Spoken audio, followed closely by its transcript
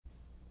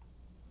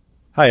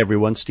Hi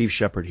everyone, Steve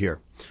Shepard here.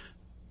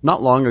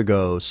 Not long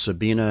ago,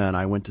 Sabina and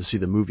I went to see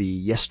the movie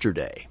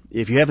Yesterday.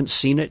 If you haven't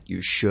seen it,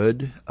 you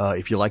should.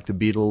 If you like the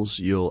Beatles,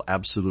 you'll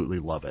absolutely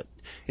love it.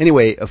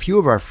 Anyway, a few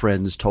of our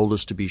friends told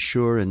us to be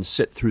sure and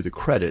sit through the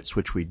credits,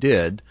 which we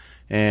did,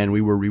 and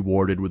we were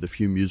rewarded with a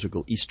few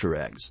musical Easter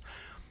eggs.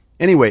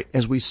 Anyway,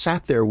 as we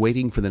sat there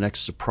waiting for the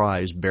next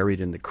surprise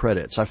buried in the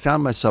credits, I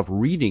found myself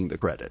reading the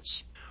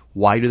credits.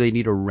 Why do they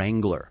need a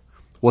Wrangler?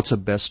 What's a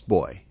best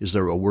boy? Is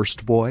there a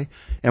worst boy?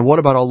 And what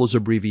about all those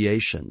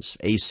abbreviations?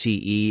 ACE,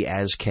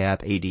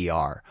 ASCAP,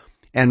 ADR.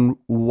 And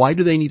why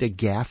do they need a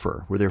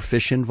gaffer? Were there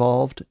fish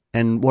involved?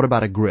 And what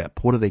about a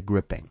grip? What are they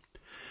gripping?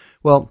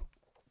 Well,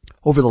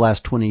 over the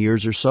last 20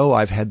 years or so,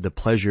 I've had the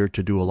pleasure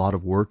to do a lot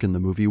of work in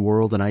the movie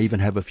world, and I even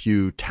have a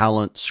few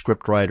talent,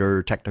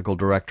 scriptwriter, technical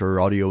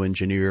director, audio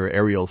engineer,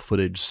 aerial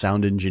footage,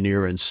 sound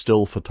engineer, and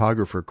still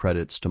photographer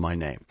credits to my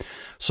name.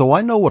 So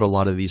I know what a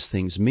lot of these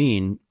things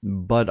mean,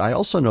 but I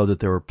also know that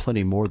there are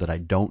plenty more that I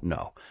don't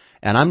know.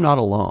 And I'm not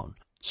alone.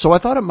 So I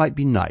thought it might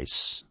be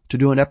nice to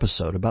do an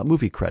episode about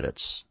movie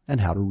credits and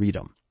how to read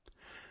them.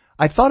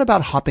 I thought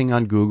about hopping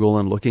on Google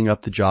and looking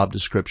up the job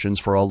descriptions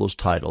for all those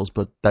titles,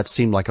 but that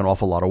seemed like an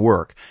awful lot of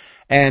work.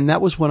 And that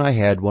was when I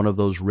had one of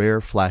those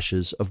rare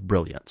flashes of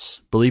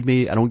brilliance. Believe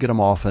me, I don't get them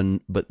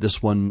often, but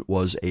this one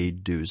was a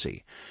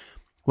doozy.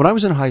 When I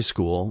was in high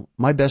school,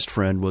 my best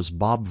friend was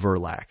Bob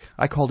Verlaque.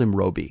 I called him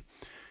Roby.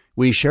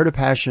 We shared a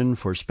passion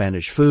for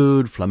Spanish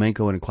food,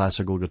 flamenco, and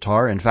classical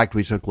guitar. In fact,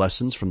 we took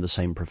lessons from the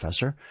same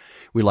professor.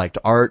 We liked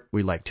art.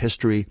 We liked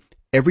history.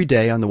 Every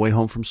day on the way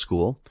home from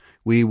school,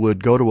 we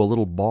would go to a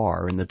little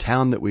bar in the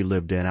town that we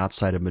lived in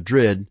outside of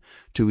Madrid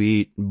to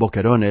eat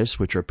boquerones,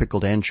 which are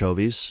pickled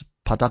anchovies,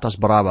 patatas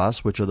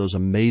bravas, which are those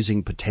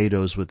amazing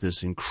potatoes with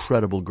this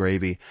incredible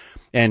gravy,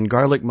 and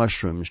garlic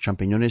mushrooms,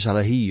 champiñones al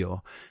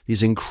ajillo,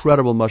 these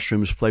incredible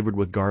mushrooms flavored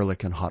with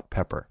garlic and hot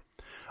pepper.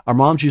 Our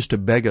moms used to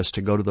beg us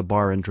to go to the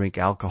bar and drink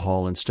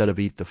alcohol instead of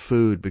eat the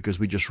food because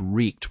we just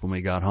reeked when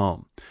we got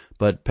home.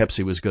 But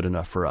Pepsi was good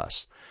enough for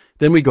us.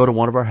 Then we'd go to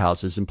one of our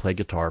houses and play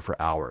guitar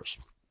for hours.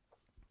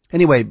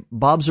 Anyway,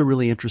 Bob's a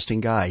really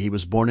interesting guy. He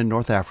was born in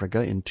North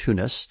Africa, in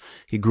Tunis.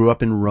 He grew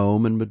up in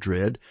Rome and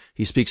Madrid.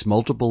 He speaks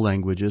multiple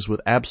languages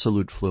with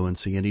absolute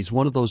fluency, and he's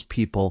one of those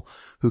people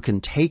who can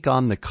take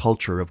on the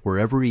culture of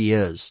wherever he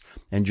is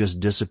and just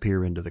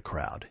disappear into the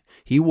crowd.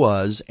 He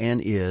was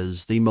and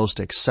is the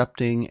most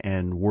accepting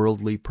and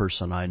worldly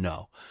person I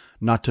know,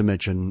 not to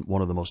mention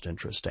one of the most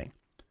interesting.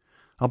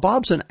 Now,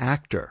 Bob's an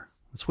actor.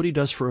 That's what he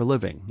does for a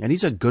living, and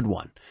he's a good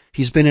one.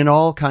 He's been in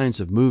all kinds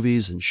of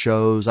movies and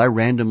shows. I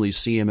randomly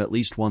see him at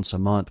least once a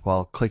month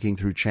while clicking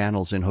through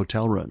channels in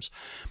hotel rooms.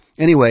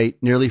 Anyway,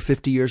 nearly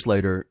 50 years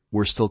later,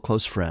 we're still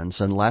close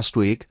friends, and last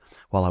week,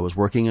 while I was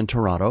working in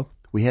Toronto,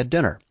 we had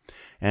dinner.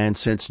 And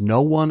since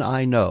no one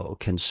I know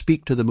can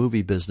speak to the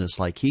movie business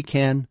like he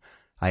can,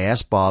 I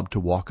asked Bob to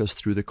walk us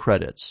through the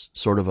credits,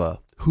 sort of a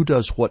who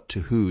does what to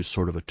who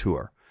sort of a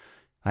tour.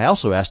 I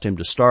also asked him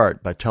to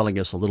start by telling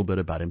us a little bit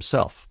about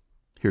himself.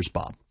 Here's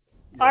Bob.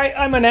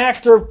 I'm an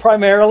actor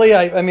primarily.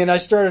 I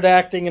started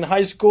acting in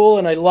high school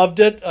and I loved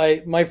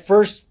it. My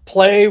first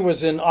play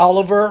was in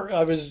Oliver.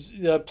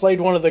 I played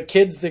one of the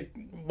kids that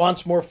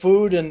wants more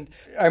food. And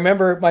I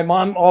remember my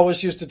mom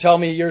always used to tell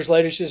me years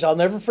later, she says, I'll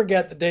never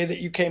forget the day that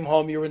you came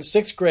home. You were in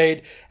 6th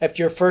grade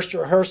after your first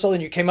rehearsal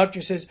and you came up to me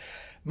and says,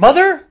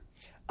 Mother,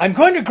 I'm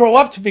going to grow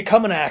up to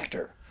become an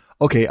actor.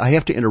 Okay, I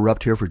have to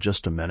interrupt here for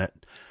just a minute.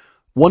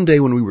 One day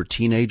when we were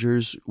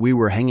teenagers, we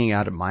were hanging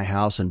out at my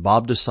house and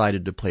Bob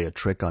decided to play a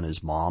trick on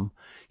his mom.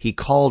 He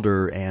called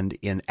her and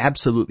in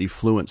absolutely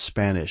fluent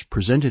Spanish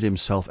presented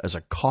himself as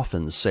a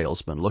coffin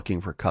salesman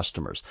looking for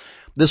customers.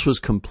 This was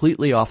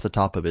completely off the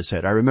top of his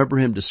head. I remember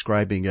him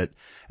describing it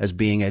as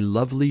being a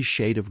lovely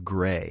shade of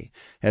gray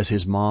as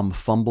his mom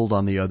fumbled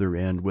on the other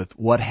end with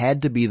what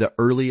had to be the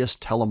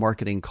earliest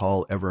telemarketing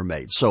call ever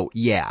made. So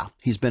yeah,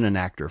 he's been an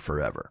actor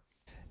forever.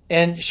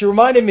 And she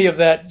reminded me of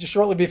that just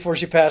shortly before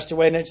she passed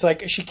away. And it's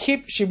like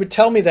she would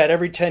tell me that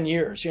every 10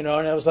 years, and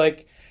I was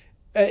like,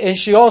 and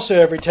she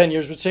also every 10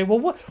 years would say, well,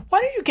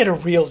 why don't you get a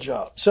real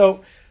job?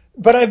 So,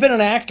 but I've been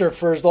an actor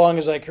for as long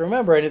as I can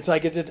remember. And it's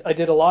like I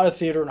did a lot of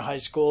theater in high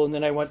school. And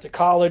then I went to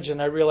college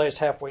and I realized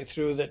halfway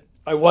through that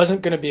I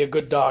wasn't going to be a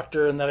good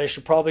doctor and that I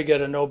should probably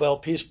get a Nobel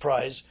Peace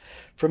Prize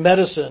for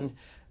medicine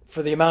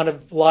for the amount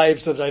of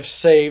lives that I've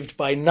saved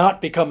by not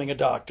becoming a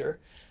doctor.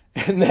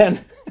 And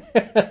then...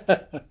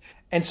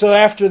 And so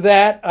after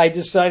that, I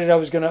decided I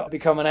was going to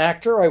become an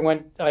actor. I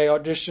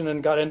auditioned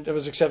and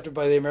was accepted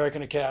by the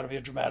American Academy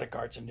of Dramatic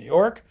Arts in New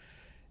York.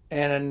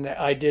 And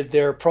I did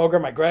their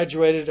program. I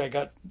graduated. I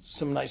got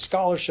some nice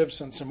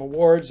scholarships and some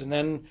awards. And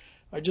then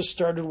I just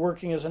started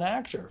working as an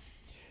actor.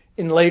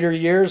 In later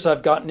years,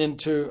 I've done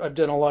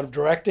a lot of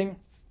directing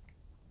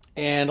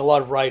and a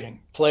lot of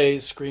writing,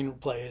 plays,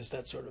 screenplays,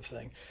 that sort of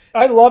thing.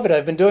 I love it.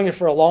 I've been doing it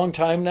for a long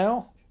time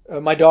now.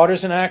 My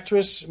daughter's an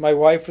actress. My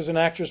wife was an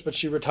actress, but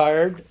she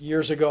retired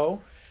years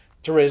ago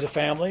to raise a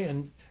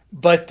family.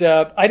 But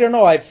I don't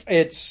know.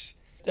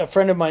 A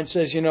friend of mine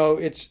says,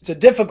 it's a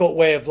difficult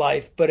way of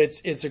life, but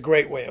it's a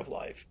great way of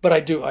life.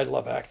 But I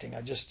love acting.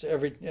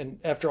 And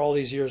after all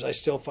these years, I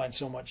still find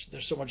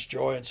there's so much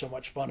joy and so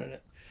much fun in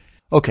it.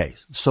 Okay,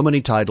 so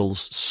many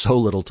titles, so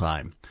little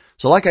time.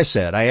 So like I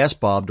said, I asked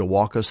Bob to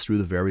walk us through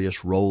the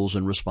various roles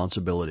and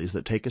responsibilities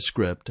that take a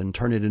script and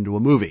turn it into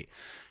a movie.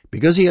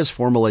 Because he has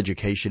formal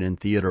education in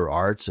theater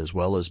arts as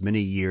well as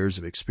many years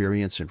of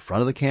experience in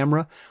front of the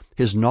camera,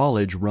 his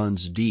knowledge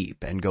runs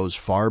deep and goes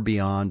far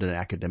beyond an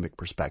academic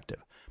perspective.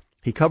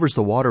 He covers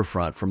the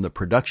waterfront from the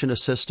production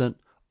assistant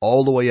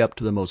all the way up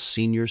to the most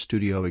senior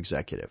studio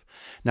executive.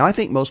 Now, I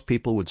think most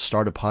people would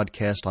start a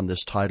podcast on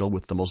this title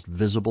with the most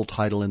visible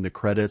title in the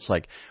credits,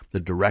 like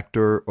the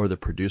director or the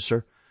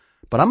producer.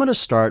 But I'm going to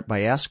start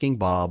by asking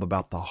Bob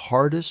about the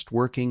hardest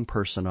working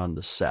person on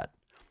the set,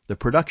 the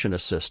production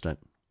assistant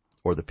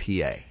or the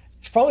PA.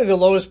 It's probably the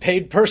lowest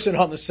paid person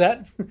on the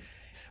set,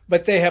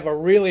 but they have a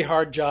really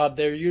hard job.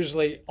 They're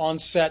usually on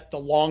set the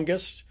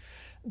longest.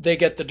 They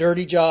get the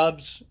dirty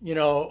jobs,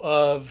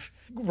 of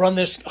run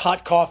this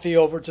hot coffee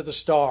over to the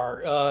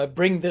star,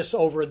 bring this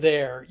over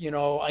there.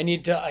 I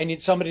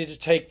need somebody to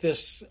take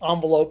this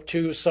envelope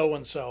to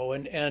so-and-so.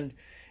 And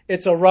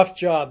it's a rough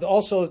job.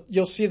 Also,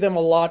 you'll see them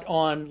a lot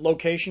on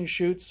location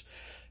shoots,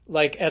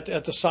 like at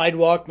the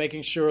sidewalk,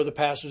 making sure the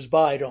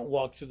passersby don't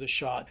walk through the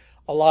shot.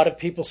 A lot of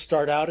people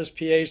start out as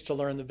PAs to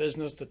learn the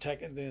business, the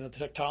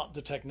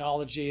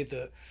technology,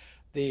 the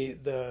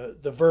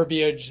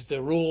verbiage,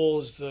 the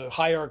rules, the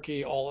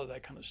hierarchy, all of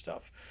that kind of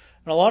stuff.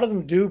 And a lot of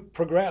them do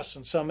progress,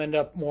 and some end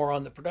up more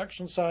on the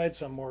production side,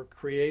 some more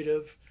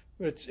creative.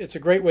 It's a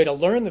great way to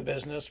learn the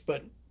business,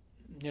 but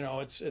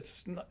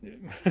it's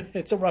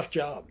a rough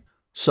job.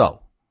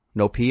 So,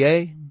 no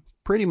PA,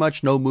 pretty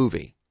much no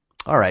movie.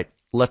 All right,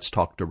 let's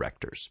talk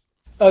directors.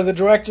 The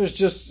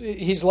director's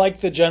he's like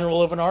the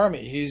general of an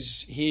army.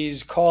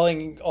 He's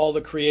calling all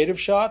the creative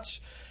shots.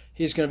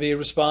 He's going to be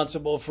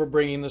responsible for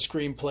bringing the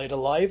screenplay to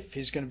life.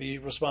 He's going to be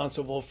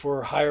responsible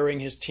for hiring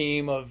his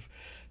team of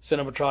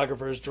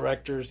cinematographers,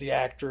 directors, the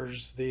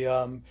actors,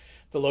 the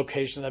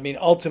locations. I mean,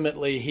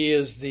 ultimately, he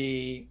is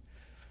the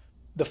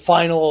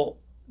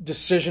final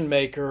decision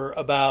maker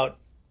about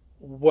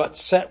what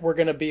set we're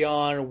going to be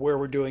on, where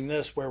we're doing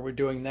this, where we're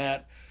doing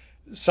that.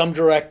 Some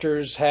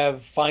directors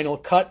have final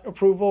cut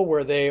approval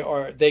where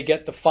they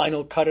get the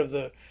final cut of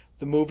the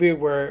movie,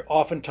 where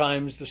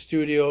oftentimes the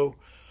studio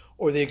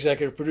or the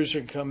executive producer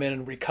can come in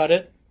and recut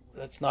it.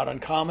 That's not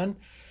uncommon.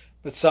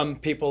 But some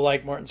people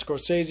like Martin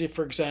Scorsese,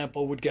 for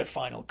example, would get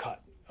final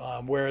cut,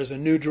 whereas a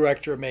new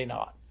director may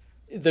not.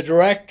 The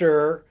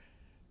director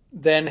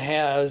then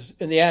has,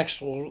 in the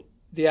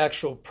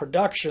actual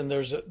production,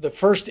 there's the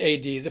first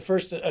AD, the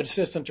first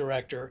assistant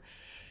director,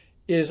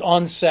 is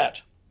on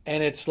set.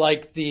 And it's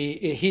like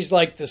he's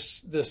like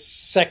this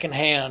second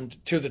hand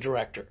to the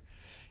director.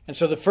 And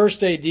so the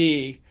first AD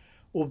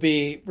will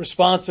be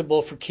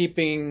responsible for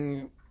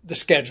keeping the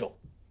schedule.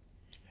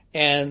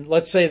 And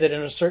let's say that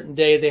in a certain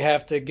day they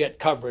have to get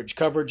coverage.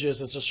 Coverage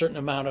is a certain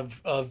amount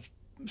of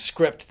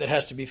script that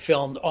has to be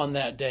filmed on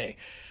that day,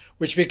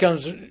 which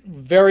becomes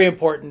very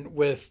important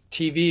with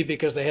TV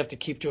because they have to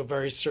keep to a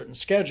very certain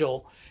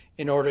schedule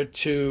in order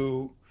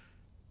to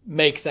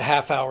make the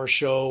half-hour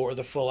show or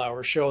the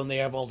full-hour show, and they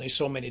have only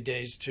so many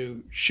days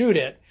to shoot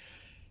it.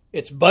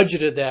 It's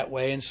budgeted that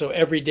way, and so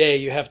every day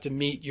you have to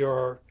meet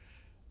your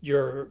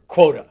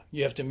quota.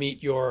 You have to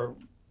meet your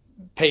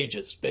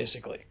pages,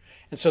 basically.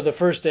 And so the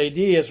first AD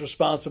is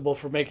responsible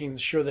for making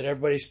sure that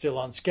everybody's still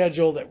on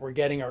schedule, that we're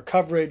getting our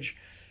coverage.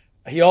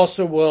 He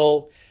also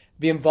will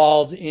be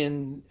involved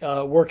in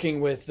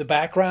working with the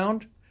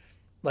background,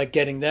 like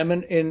getting them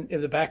in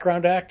the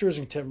background actors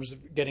in terms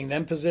of getting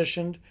them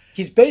positioned.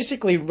 He's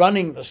basically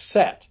running the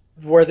set,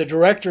 where the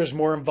director is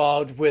more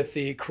involved with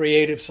the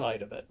creative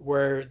side of it,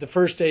 where the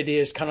first AD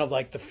is kind of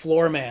like the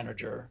floor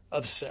manager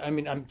of set. I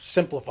mean, I'm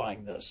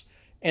simplifying this.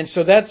 And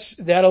so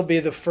that'll be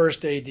the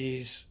first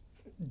AD's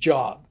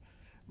job.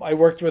 I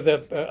worked with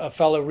a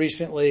fellow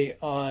recently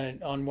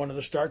on one of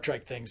the Star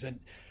Trek things, and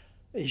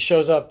he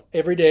shows up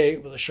every day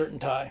with a shirt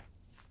and tie.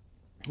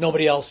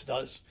 Nobody else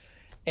does.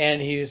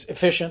 And he's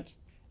efficient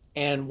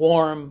and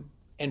warm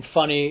and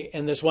funny.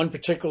 And this one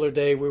particular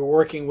day, we were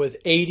working with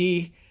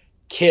 80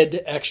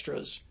 kid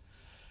extras,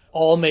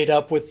 all made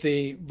up with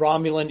the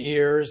Romulan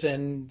ears.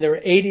 And there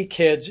were 80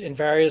 kids in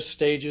various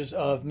stages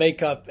of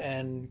makeup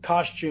and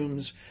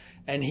costumes.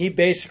 And he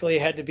basically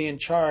had to be in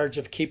charge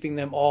of keeping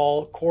them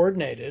all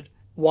coordinated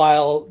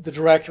while the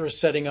director is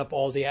setting up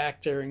all the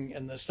acting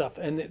and the stuff.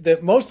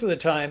 And most of the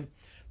time,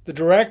 the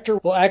director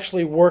will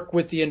actually work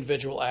with the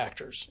individual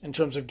actors in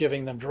terms of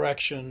giving them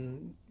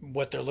direction,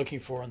 what they're looking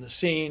for in the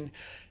scene.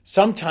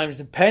 Sometimes,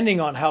 depending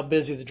on how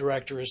busy the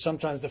director is,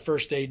 sometimes the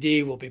first AD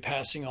will be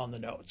passing on the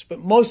notes. But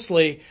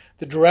mostly,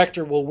 the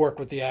director will work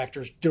with the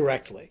actors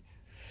directly.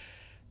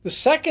 The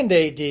second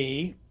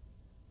AD,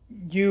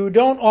 you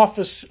don't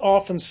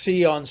often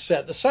see on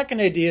set. The second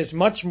AD is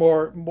much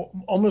more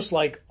almost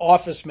like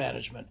office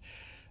management.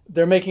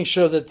 They're making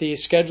sure that the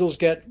schedules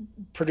get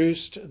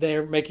produced.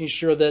 They're making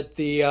sure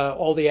that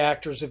all the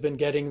actors have been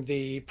getting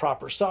the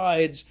proper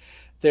sides.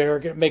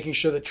 They're making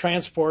sure that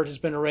transport has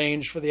been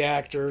arranged for the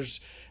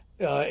actors.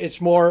 It's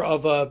more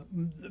of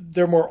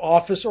they're more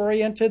office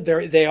oriented.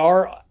 They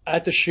are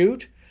at the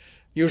shoot,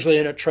 usually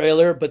in a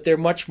trailer, but they're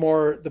much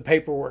more the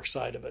paperwork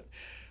side of it.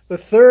 The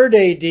third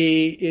AD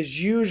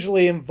is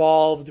usually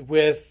involved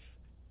with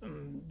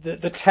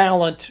the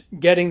talent,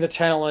 getting the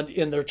talent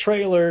in their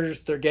trailers.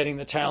 They're getting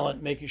the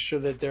talent, making sure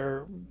that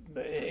they're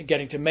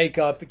getting to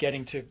makeup,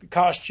 getting to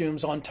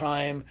costumes on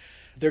time.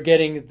 They're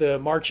getting the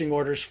marching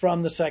orders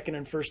from the second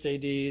and first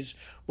ADs.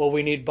 Well,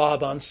 we need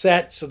Bob on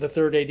set, so the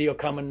third AD will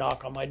come and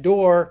knock on my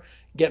door,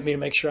 get me to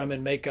make sure I'm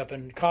in makeup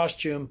and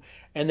costume,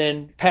 and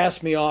then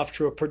pass me off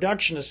to a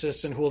production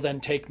assistant who will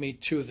then take me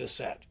to the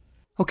set.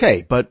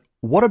 Okay, but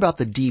what about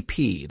the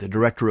DP, the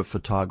director of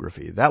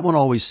photography? That one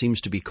always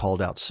seems to be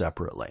called out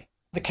separately.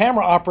 The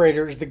camera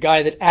operator is the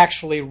guy that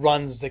actually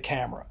runs the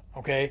camera,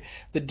 okay?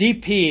 The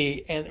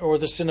DP or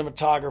the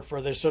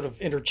cinematographer, they're sort of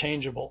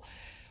interchangeable,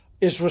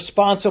 is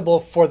responsible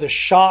for the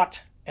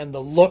shot and the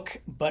look,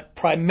 but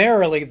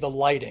primarily the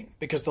lighting,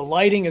 because the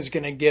lighting is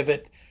going to give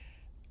it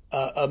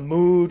a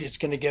mood, it's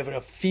going to give it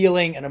a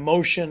feeling, an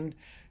emotion.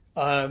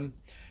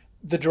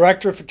 The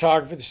director of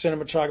photography, the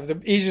cinematographer,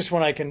 the easiest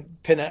one I can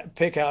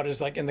pick out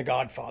is like in The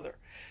Godfather.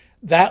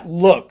 That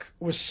look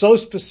was so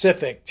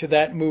specific to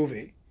that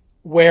movie.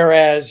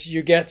 Whereas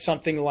you get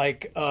something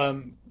like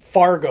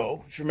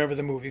Fargo, if you remember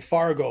the movie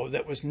Fargo,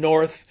 that was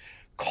north,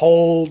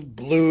 cold,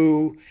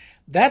 blue.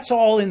 That's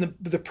all in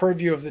the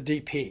purview of the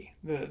DP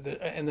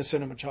and the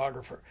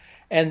cinematographer.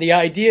 And the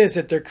idea is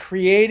that they're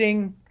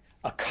creating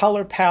a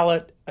color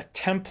palette, a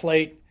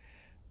template,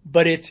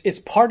 but it's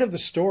part of the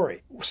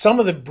story. Some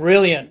of the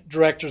brilliant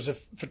directors of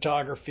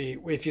photography,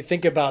 if you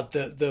think about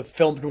the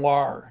film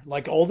noir,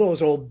 like all those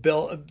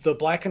the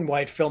black and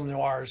white film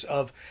noirs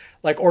of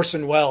like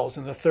Orson Welles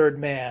and The Third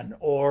Man,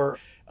 or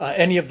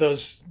any of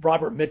those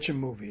Robert Mitchum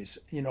movies,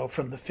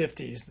 from the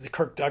 50s, the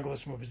Kirk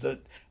Douglas movies,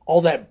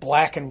 all that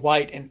black and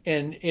white,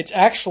 and it's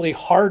actually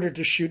harder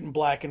to shoot in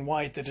black and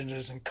white than it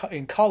is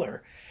in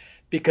color,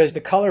 because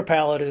the color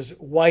palette is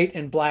white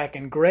and black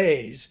and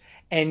grays,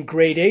 and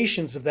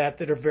gradations of that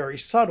are very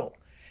subtle.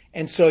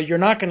 And so you're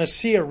not going to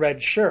see a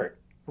red shirt.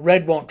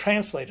 Red won't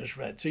translate as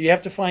red. So you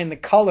have to find the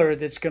color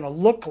that's going to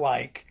look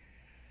like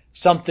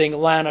something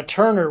Lana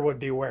Turner would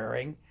be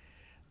wearing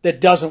that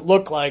doesn't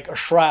look like a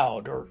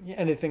shroud or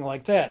anything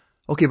like that.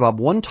 Okay, Bob,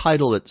 one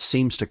title that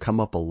seems to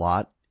come up a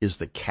lot is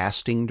the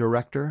casting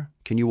director.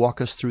 Can you walk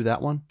us through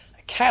that one?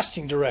 A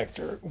casting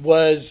director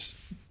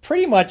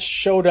pretty much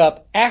showed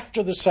up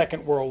after the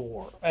Second World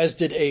War, as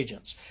did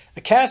agents.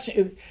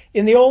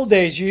 In the old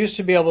days,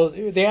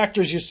 the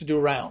actors used to do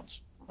rounds.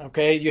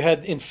 Okay, you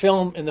had in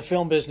the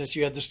film business,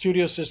 you had the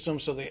studio system,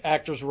 so the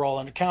actors were all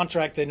under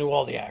contract. They knew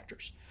all the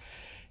actors.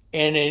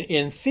 And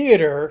in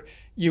theater,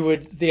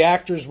 the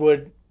actors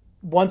would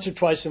once or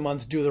twice a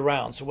month do the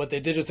rounds. So what they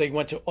did is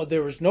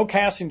there was no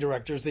casting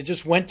directors. They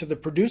just went to the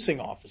producing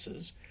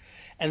offices,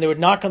 and they would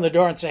knock on the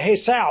door and say, "Hey,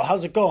 Sal,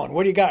 how's it going?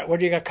 What do you got? What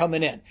do you got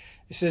coming in?"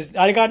 He says,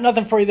 "I got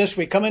nothing for you this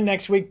week. Come in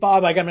next week,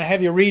 Bob. I'm going to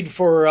have you read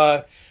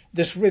for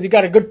this. You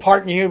got a good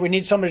part in here. We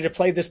need somebody to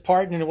play this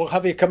part, and we'll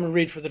have you come and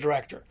read for the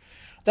director."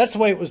 That's the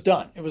way it was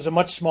done. It was a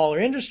much smaller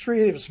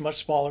industry. It was a much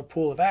smaller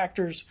pool of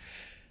actors.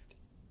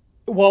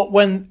 Well,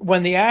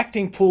 when the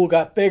acting pool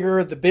got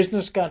bigger, the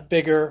business got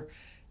bigger,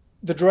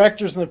 the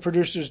directors and the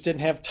producers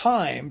didn't have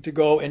time to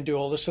go and do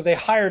all this, so they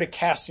hired a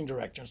casting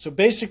director. So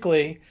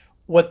basically,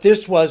 what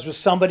this was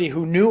somebody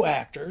who knew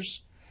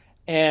actors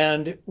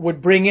and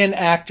would bring in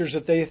actors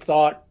that they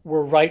thought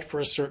were right for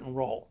a certain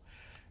role.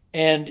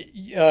 And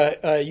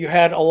you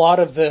had a lot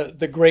of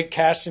the great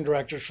casting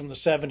directors from the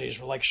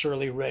 70s, like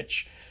Shirley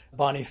Rich,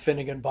 Bonnie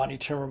Finnegan, Bonnie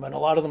Timmerman. A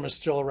lot of them are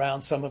still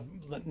around, some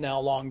have now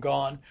long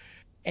gone.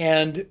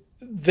 And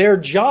their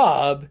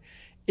job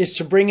is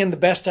to bring in the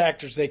best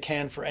actors they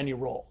can for any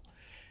role.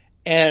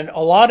 And a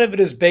lot of it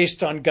is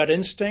based on gut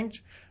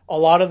instinct. A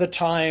lot of the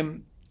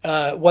time,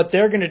 what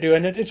they're going to do,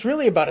 and it's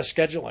really about a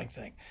scheduling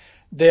thing.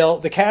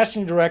 The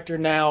casting director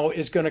now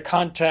is going to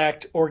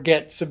contact or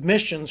get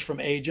submissions from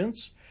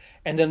agents,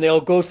 and then they'll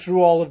go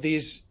through all of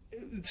these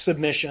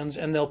submissions,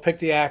 and they'll pick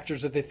the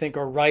actors that they think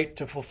are right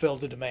to fulfill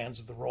the demands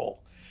of the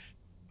role.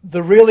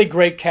 The really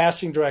great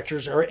casting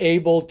directors are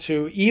able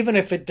to, even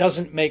if it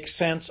doesn't make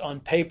sense on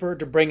paper,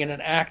 to bring in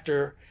an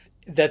actor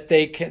that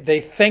they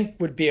think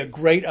would be a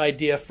great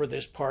idea for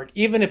this part,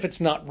 even if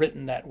it's not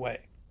written that way.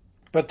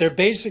 But they're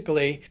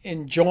basically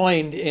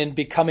enjoined in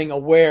becoming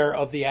aware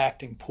of the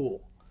acting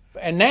pool.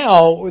 And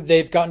now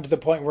they've gotten to the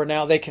point where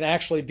now they can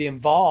actually be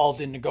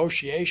involved in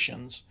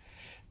negotiations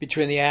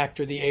between the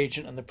actor, the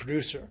agent, and the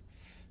producer.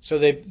 So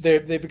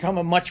they've become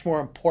a much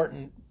more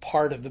important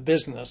part of the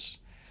business.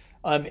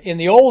 In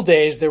the old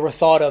days, they were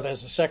thought of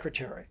as a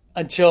secretary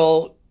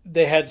until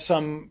they had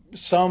some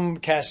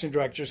casting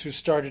directors who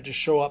started to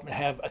show up and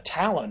have a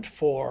talent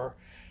for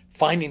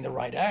finding the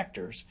right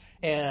actors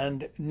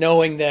and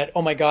knowing that,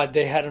 oh my God,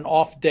 they had an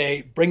off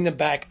day, bring them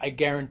back. I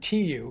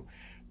guarantee you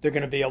they're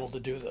going to be able to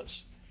do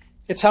this.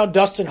 It's how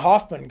Dustin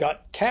Hoffman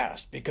got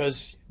cast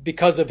because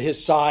of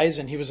his size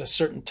and he was a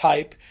certain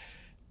type.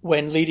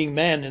 when leading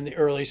men in the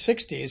early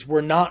 60s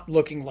were not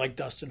looking like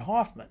Dustin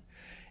Hoffman.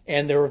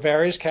 And there were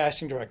various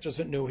casting directors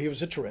that knew he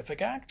was a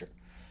terrific actor.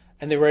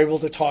 And they were able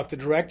to talk to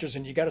directors,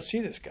 and you got to see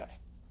this guy.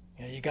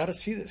 You got to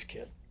see this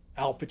kid.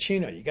 Al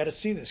Pacino, you got to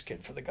see this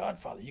kid for The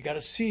Godfather. You got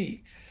to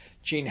see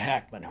Gene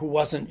Hackman, who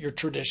wasn't your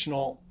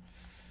traditional,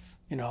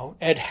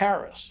 Ed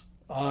Harris,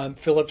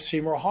 Philip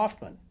Seymour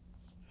Hoffman.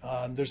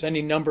 There's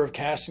any number of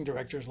casting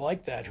directors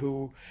like that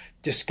who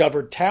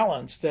discovered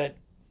talents that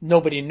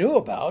nobody knew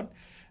about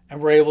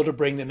and were able to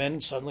bring them in,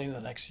 and suddenly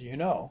the next thing you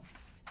know.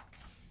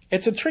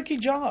 It's a tricky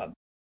job.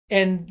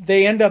 And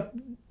they end up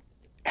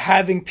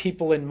having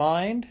people in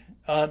mind.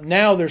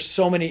 Now there's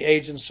so many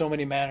agents, so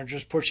many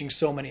managers pushing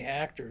so many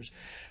actors.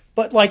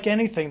 But like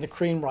anything, the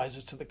cream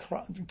rises to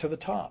the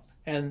top.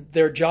 And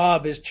their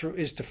job is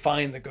to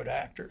find the good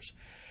actors.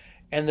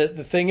 And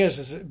the thing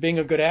is being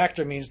a good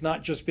actor means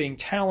not just being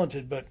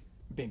talented, but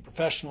being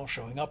professional,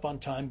 showing up on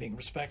time, being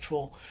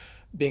respectful,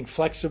 being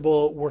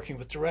flexible, working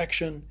with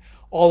direction,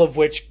 all of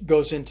which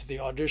goes into the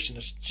audition.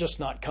 It's just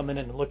not coming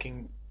in and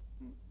looking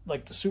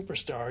like the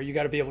superstar. You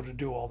got to be able to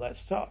do all that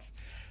stuff.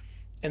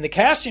 And the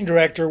casting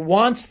director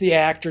wants the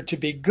actor to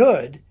be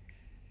good,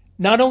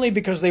 not only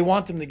because they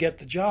want them to get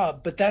the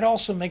job, but that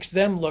also makes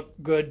them look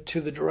good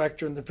to the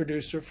director and the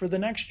producer for the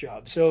next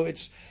job. So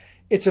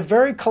it's a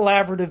very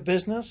collaborative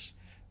business.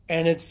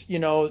 And it's,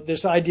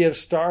 this idea of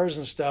stars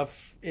and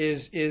stuff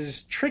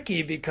is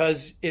tricky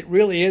because it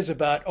really is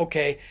about,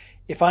 okay,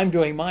 if I'm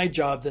doing my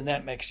job, then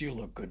that makes you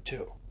look good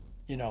too.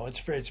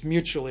 It's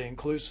mutually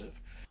inclusive.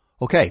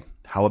 Okay,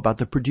 how about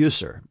the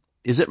producer?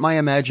 Is it my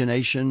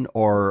imagination,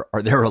 or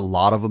are there a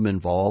lot of them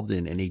involved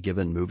in any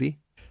given movie?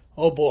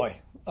 Oh boy.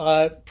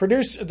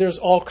 There's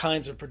all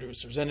kinds of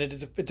producers, and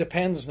it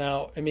depends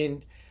now. I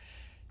mean,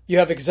 you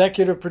have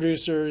executive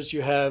producers,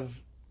 you have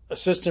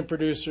assistant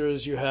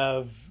producers, you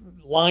have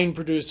line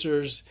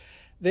producers.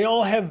 They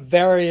all have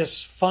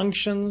various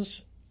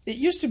functions. It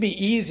used to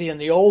be easy in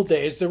the old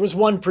days. There was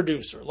one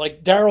producer,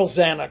 like Daryl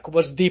Zanuck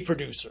was the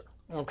producer,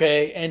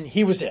 okay, and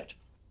he was it.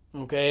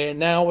 Okay, and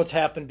now what's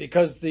happened,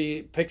 because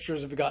the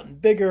pictures have gotten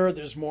bigger,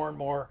 there's more and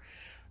more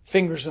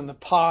fingers in the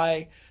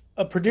pie.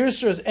 A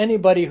producer is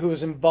anybody who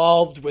is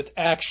involved with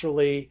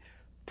actually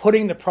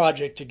putting the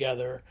project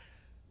together,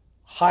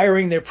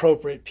 hiring the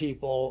appropriate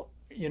people,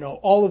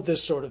 all of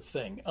this sort of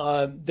thing.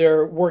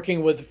 They're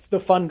working with the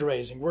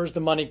fundraising. Where's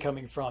the money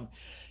coming from?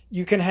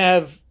 You can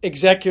have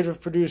executive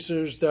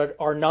producers that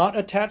are not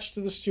attached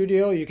to the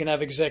studio. You can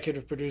have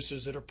executive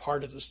producers that are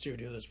part of the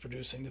studio that's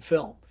producing the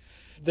film.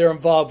 They're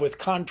involved with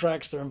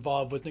contracts, they're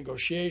involved with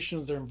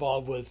negotiations, they're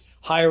involved with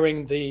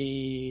hiring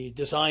the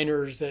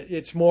designers.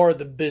 It's more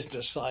the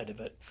business side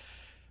of it.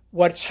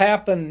 What's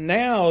happened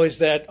now is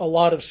that a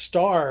lot of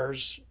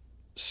stars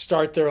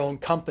start their own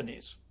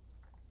companies.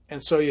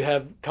 And so you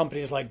have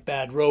companies like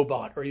Bad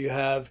Robot, or you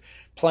have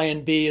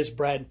Plan B as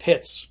Brad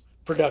Pitt's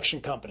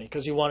production company,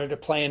 because he wanted a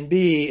Plan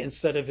B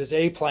instead of his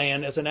A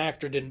plan, as an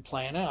actor didn't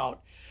plan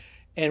out.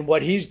 And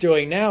what he's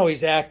doing now,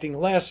 he's acting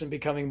less and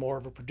becoming more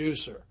of a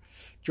producer.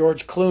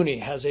 George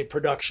Clooney has a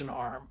production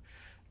arm.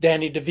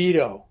 Danny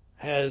DeVito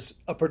has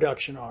a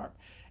production arm.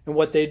 And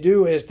what they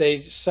do is they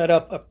set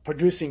up a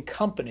producing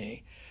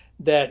company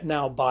that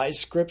now buys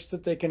scripts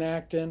that they can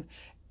act in.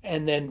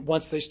 And then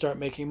once they start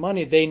making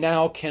money, they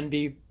now can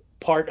be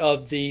part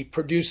of the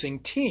producing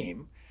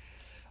team.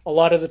 A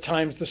lot of the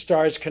times the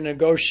stars can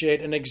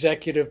negotiate an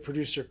executive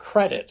producer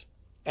credit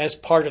as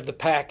part of the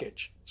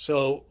package.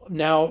 So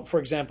now, for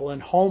example, in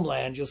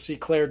Homeland, you'll see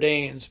Claire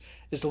Danes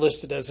is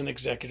listed as an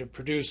executive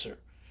producer.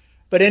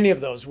 But any of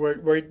those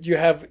where you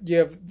have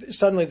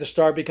suddenly the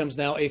star becomes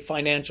now a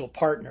financial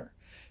partner.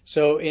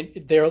 So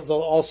they'll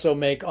also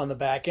make on the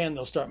back end,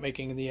 they'll start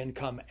making the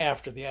income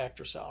after the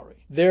actor salary.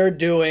 They're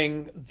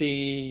doing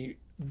the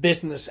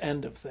business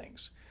end of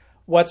things.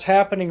 What's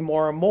happening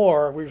more and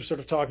more, we were sort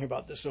of talking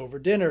about this over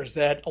dinner, is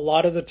that a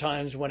lot of the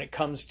times when it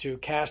comes to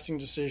casting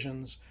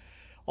decisions,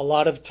 a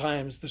lot of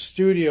times the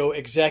studio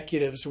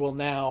executives will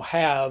now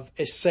have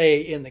a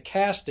say in the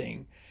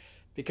casting,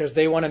 because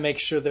they want to make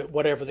sure that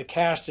whatever the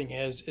casting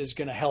is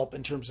going to help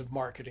in terms of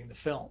marketing the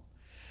film.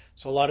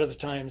 So a lot of the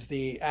times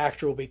the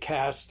actor will be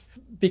cast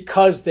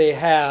because they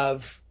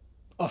have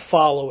a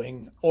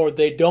following or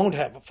they don't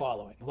have a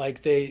following.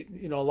 Like a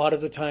lot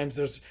of the times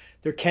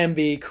there can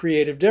be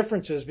creative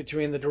differences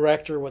between the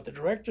director, what the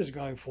director is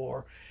going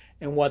for,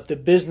 and what the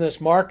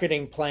business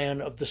marketing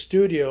plan of the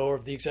studio or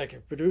of the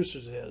executive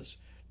producers is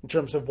in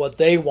terms of what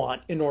they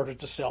want in order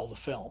to sell the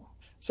film.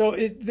 So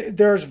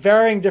there's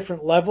varying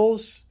different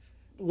levels.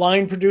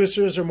 Line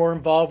producers are more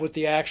involved with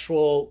the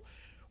actual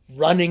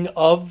running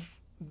of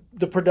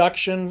the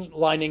production,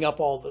 lining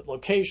up all the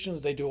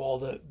locations. They do all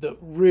the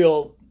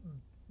real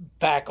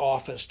back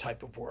office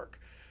type of work,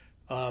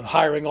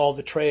 hiring all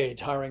the trades,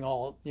 hiring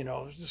all,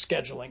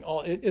 scheduling.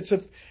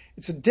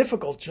 It's a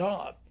difficult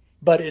job,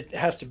 but it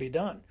has to be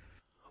done.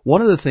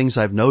 One of the things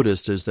I've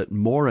noticed is that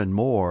more and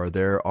more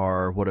there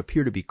are what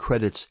appear to be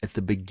credits at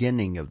the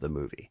beginning of the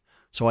movie.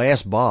 So I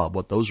asked Bob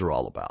what those are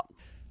all about.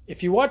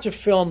 if you watch a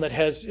film that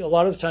has, a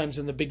lot of times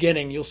in the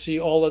beginning, you'll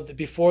see all of the,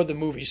 before the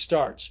movie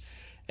starts,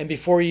 and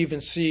before you even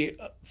see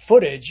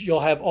footage, you'll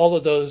have all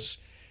of those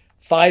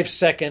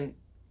 5-second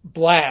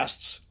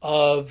blasts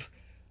of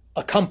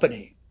a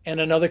company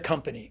and another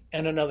company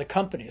and another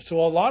company.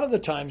 So a lot of the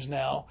times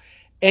now,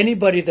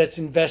 anybody that's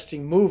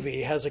investing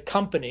movie has a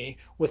company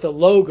with a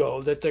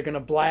logo that they're going to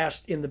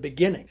blast in the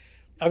beginning.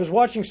 I was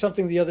watching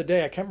something the other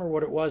day, I can't remember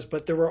what it was,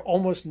 but there were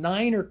almost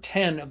 9 or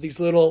 10 of these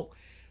little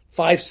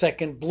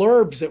 5-second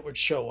blurbs that would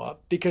show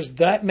up because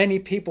that many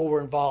people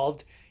were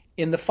involved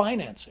in the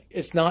financing.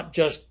 It's not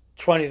just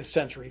 20th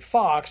Century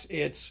Fox,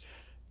 it's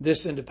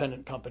this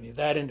independent company,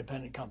 that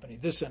independent company,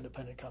 this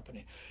independent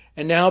company.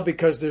 And now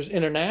because there's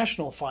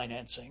international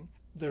financing,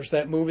 there's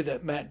that movie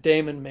that Matt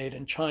Damon made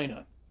in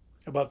China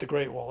about the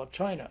Great Wall of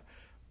China.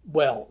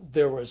 Well,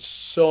 there was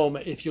so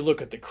many, if you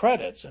look at the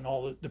credits and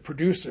all the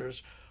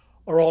producers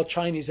are all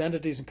Chinese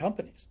entities and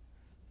companies.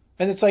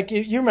 And it's like,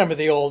 you remember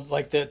the old,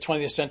 like the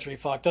 20th Century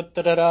Fox, da,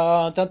 da,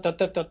 da, da, da,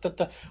 da, da, da,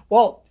 da.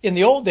 Well, in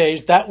the old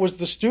days, that was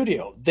the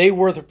studio. They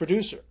were the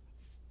producer.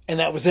 And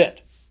that was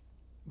it.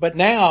 But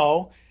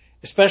now,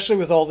 especially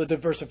with all the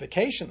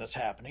diversification that's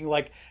happening,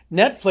 like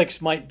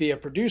Netflix might be a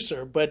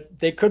producer, but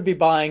they could be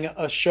buying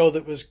a show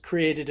that was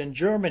created in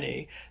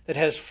Germany that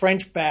has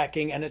French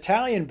backing and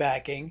Italian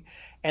backing,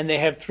 and they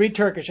have 3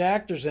 Turkish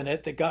actors in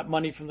it that got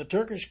money from the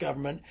Turkish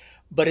government,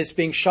 but it's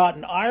being shot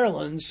in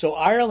Ireland, so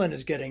Ireland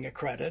is getting a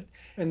credit,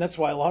 and that's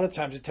why a lot of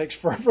times it takes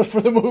forever for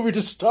the movie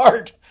to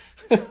start.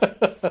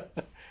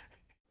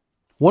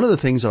 One of the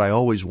things that I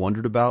always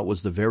wondered about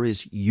was the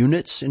various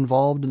units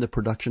involved in the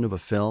production of a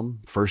film,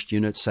 first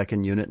unit,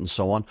 second unit, and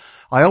so on.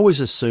 I always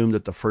assumed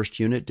that the first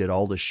unit did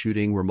all the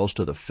shooting where most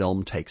of the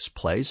film takes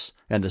place,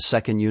 and the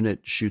second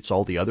unit shoots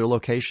all the other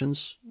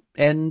locations,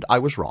 and I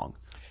was wrong.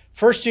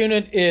 First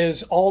unit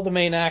is all the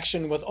main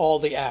action with all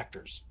the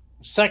actors.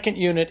 Second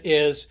unit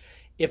is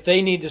if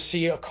they need to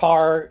see a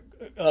car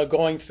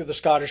going through the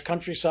Scottish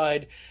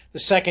countryside, the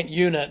second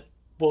unit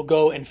will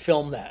go and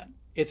film that.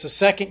 It's a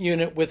second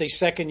unit with a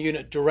second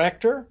unit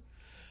director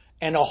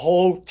and a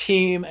whole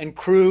team and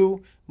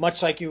crew,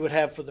 much like you would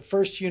have for the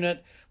first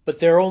unit, but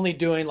they're only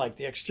doing like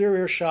the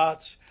exterior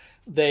shots.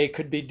 They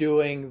could be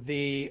doing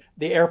the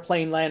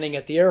airplane landing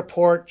at the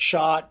airport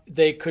shot.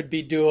 They could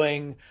be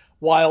doing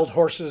wild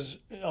horses,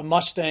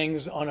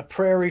 Mustangs on a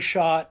prairie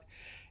shot.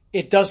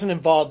 It doesn't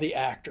involve the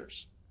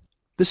actors.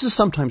 This is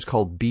sometimes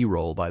called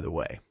B-roll, by the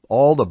way,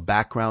 all the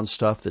background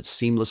stuff that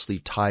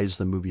seamlessly ties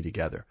the movie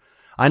together.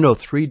 I know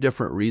 3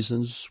 different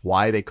reasons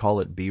why they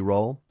call it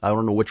B-roll. I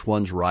don't know which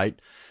one's right,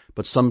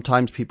 but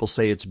sometimes people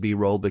say it's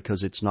B-roll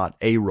because it's not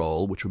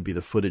A-roll, which would be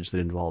the footage that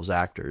involves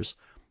actors,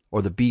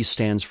 or the B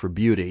stands for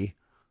beauty,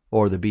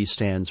 or the B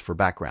stands for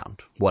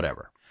background,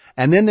 whatever.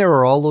 And then there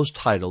are all those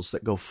titles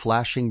that go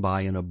flashing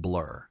by in a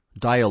blur.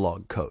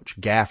 Dialogue coach,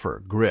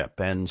 gaffer,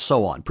 grip, and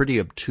so on. Pretty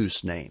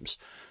obtuse names.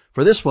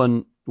 For this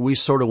one, we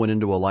sort of went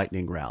into a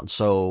lightning round.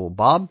 So,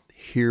 Bob,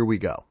 here we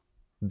go.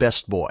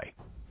 Best boy.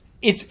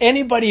 It's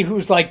anybody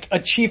who's like a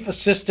chief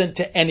assistant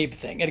to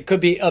anything. And it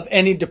could be of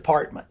any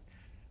department.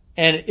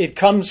 And it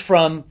comes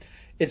from,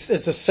 it's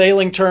a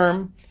sailing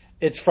term.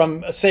 It's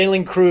from a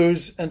sailing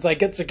cruise. And it's like,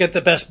 to get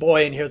the best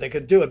boy in here, they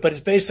could do it. But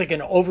it's basically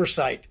an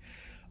oversight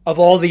of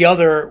all the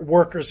other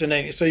workers in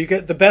any. So you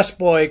get the best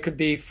boy could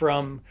be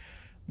from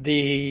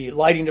the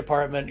lighting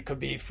department. It could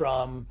be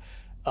from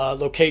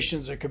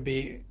locations. It could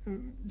be,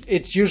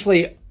 it's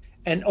usually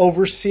an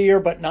overseer,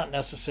 but not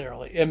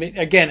necessarily. I mean,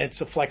 again,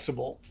 it's a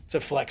flexible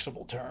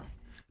term.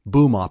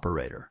 Boom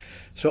operator.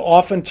 So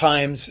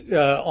oftentimes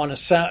on a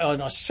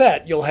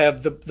set, you'll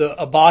have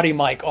a body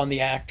mic on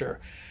the actor,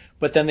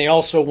 but then they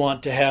also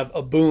want to have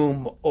a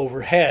boom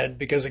overhead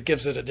because it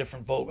gives it a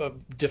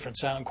different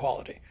sound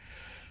quality.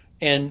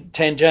 And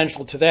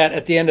tangential to that,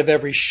 at the end of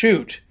every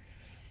shoot,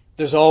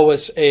 there's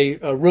always a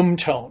room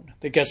tone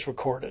that gets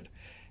recorded.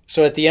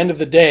 So at the end of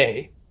the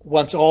day,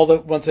 once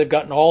they've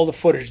gotten all the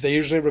footage, they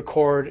usually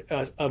record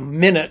a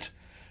minute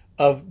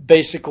of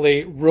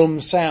basically room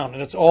sound,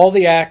 and it's all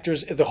the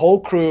actors, the whole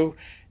crew,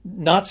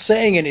 not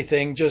saying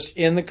anything, just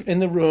in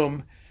the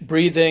room,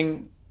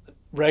 breathing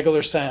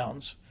regular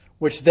sounds,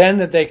 which then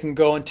that they can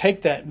go and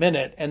take that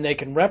minute and they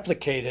can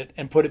replicate it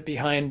and put it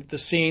behind the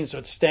scene so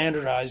it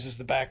standardizes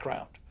the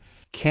background.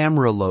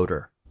 Camera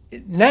loader.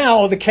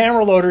 Now the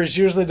camera loader is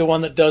usually the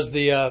one that does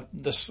the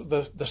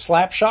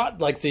slap shot,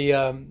 like the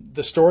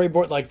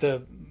storyboard, like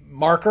the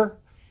marker.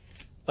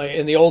 Like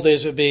in the old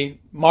days, it would be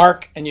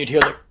mark, and you'd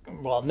hear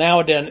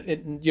nowadays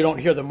you don't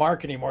hear the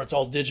mark anymore. It's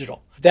all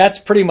digital. That's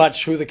pretty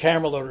much who the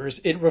camera loader is.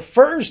 It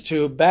refers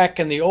to back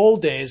in the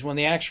old days when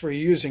they actually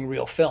were using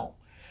real film,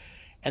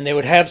 and they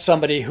would have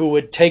somebody who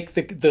would take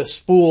the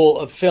spool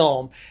of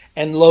film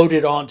and load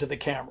it onto the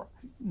camera.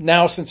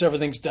 Now, since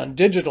everything's done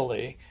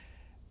digitally,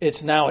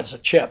 it's a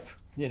chip,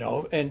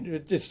 and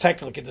it's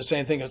technically the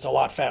same thing. It's a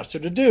lot faster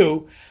to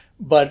do,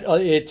 but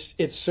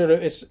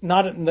it's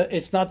not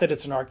that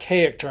it's an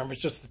archaic term.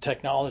 It's just the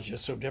technology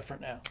is so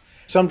different now.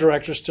 Some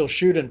directors still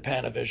shoot in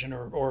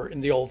Panavision or in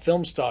the old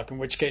film stock, in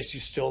which case you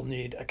still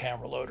need a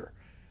camera loader.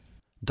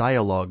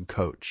 Dialogue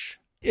coach.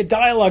 A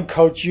dialogue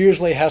coach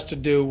usually has to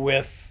do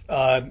with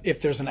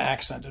if there's an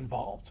accent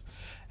involved.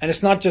 And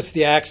it's not just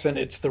the accent,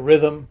 it's the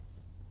rhythm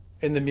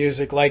in the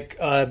music. Like,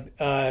 I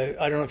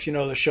don't know if you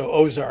know the show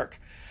Ozark,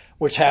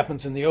 which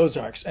happens in the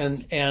Ozarks.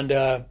 And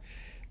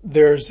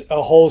there's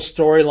a whole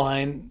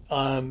storyline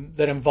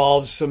that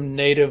involves some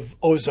native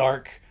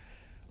Ozark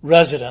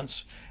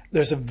residents.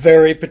 There's a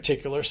very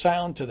particular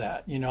sound to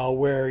that,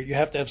 where you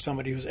have to have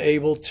somebody who's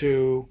able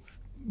to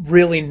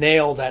really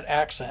nail that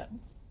accent.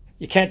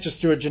 You can't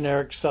just do a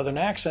generic Southern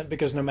accent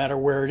because no matter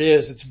where it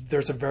is,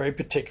 there's a very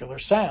particular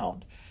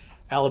sound.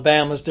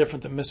 Alabama's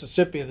different than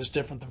Mississippi, that's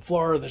different than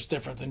Florida, that's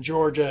different than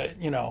Georgia,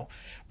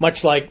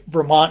 much like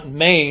Vermont and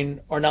Maine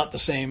are not the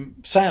same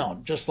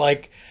sound, just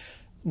like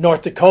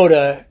North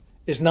Dakota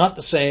is not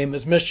the same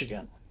as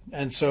Michigan.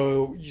 And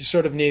so you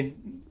sort of need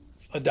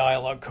a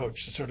dialogue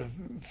coach to sort of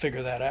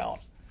figure that out.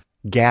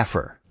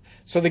 Gaffer.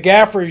 So the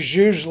gaffer is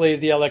usually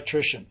the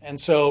electrician. And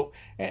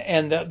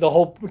the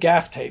whole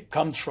gaff tape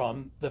comes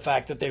from the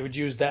fact that they would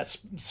use that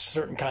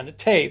certain kind of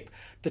tape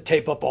to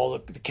tape up all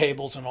the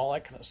cables and all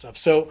that kind of stuff.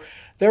 So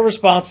they're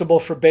responsible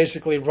for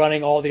basically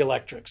running all the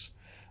electrics.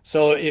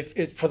 So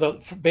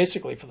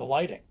basically for the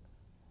lighting.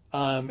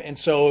 And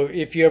so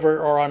if you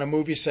ever are on a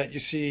movie set, you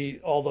see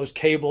all those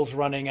cables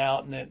running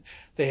out, and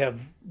they have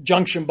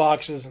junction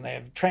boxes, and they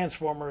have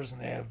transformers,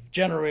 and they have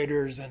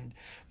generators and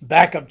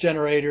backup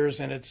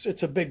generators, and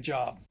it's a big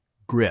job.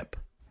 Grip.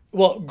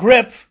 Well,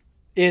 grip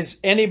is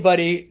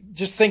anybody,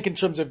 just think in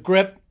terms of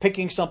grip,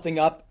 picking something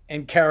up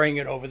and carrying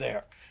it over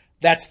there.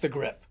 That's the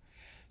grip.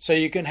 So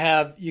you can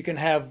have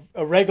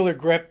a regular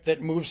grip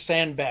that moves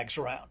sandbags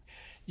around.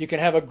 You can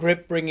have a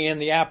grip bringing in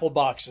the apple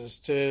boxes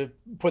to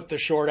put the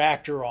short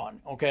actor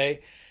on,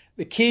 okay?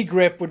 The key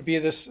grip would be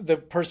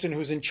the person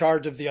who's in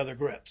charge of the other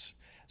grips.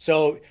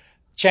 So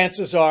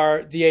chances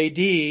are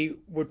the AD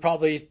would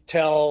probably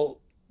tell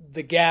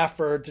the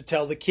gaffer to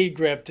tell the key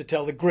grip to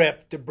tell the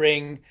grip to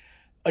bring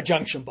a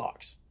junction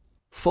box.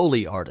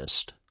 Foley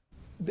artist.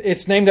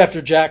 It's named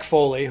after Jack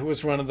Foley, who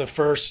was one of the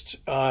first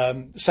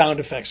sound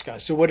effects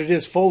guys. So what it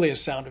is, Foley is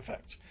sound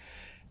effects.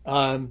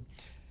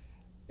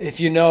 If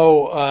you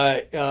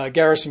know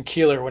Garrison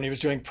Keillor, when he was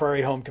doing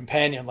Prairie Home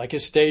Companion, like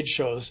his stage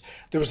shows,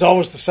 there was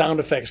always the sound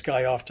effects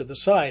guy off to the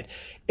side.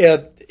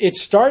 It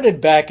started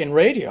back in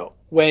radio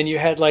when you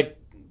had like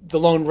the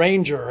Lone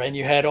Ranger and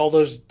you had all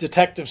those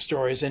detective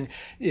stories, and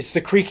it's the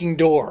creaking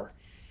door.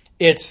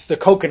 It's the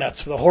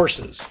coconuts for the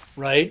horses,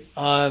 right?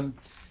 And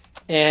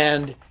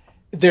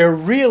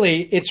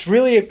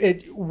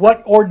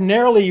what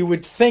ordinarily you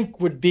would think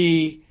would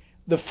be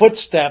the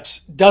footsteps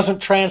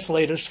doesn't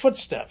translate as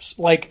footsteps.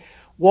 Like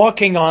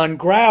walking on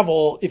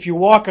gravel, if you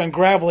walk on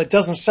gravel, it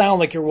doesn't sound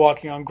like you're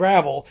walking on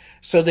gravel.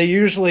 So they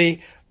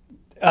usually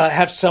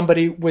have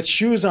somebody with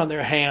shoes on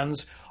their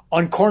hands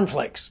on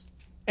cornflakes.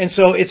 And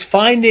so it's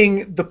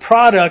finding the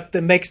product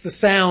that makes the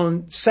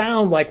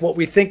sound like what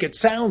we think it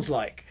sounds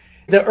like.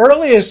 The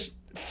earliest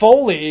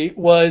Foley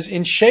was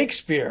in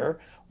Shakespeare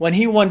when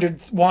he wanted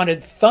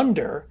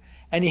thunder,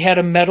 and he had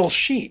a metal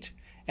sheet.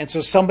 And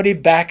so somebody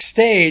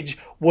backstage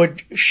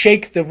would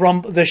shake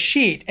the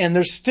sheet. And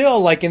there's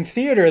still, like in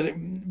theater,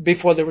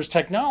 before there was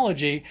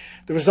technology,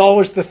 there was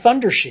always the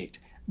thunder sheet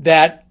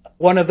that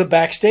one of the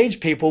backstage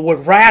people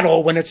would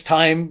rattle when it's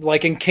time,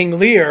 like in King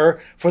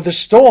Lear, for the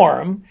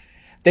storm.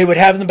 They would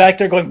have them back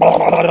there going, blah,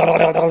 blah, blah,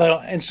 blah, blah,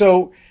 blah. And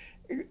so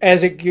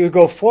as you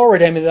go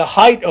forward, I mean, the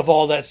height of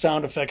all that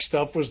sound effect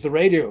stuff was the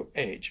radio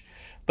age.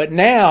 But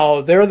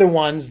now they're the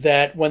ones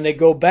that when they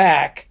go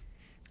back,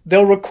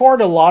 they'll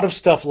record a lot of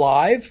stuff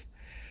live,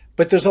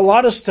 but there's a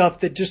lot of stuff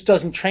that just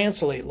doesn't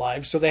translate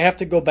live. So they have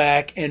to go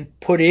back and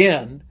put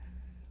in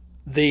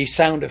the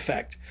sound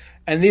effect.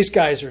 And these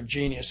guys are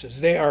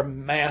geniuses. They are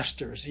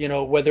masters,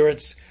 whether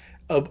it's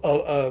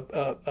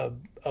a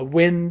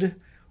wind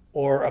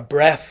or a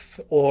breath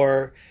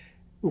or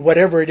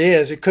whatever it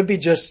is. It could be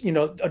just,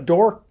 a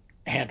door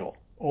handle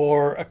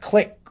or a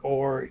click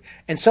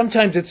and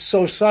sometimes it's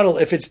so subtle.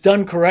 If it's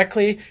done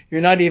correctly, you're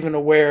not even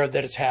aware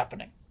that it's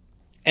happening.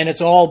 And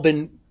it's all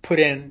been put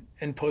in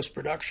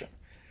post-production.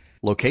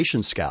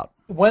 Location scout.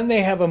 When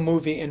they have a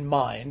movie in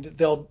mind,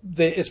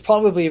 it's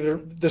probably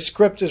the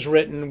script is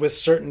written with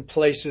certain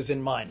places in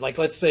mind. Like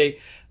let's say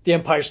the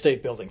Empire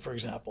State Building, for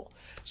example.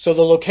 So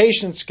the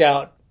location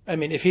scout, I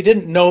mean, if he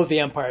didn't know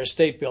the Empire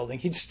State Building,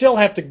 he'd still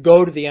have to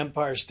go to the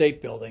Empire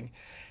State Building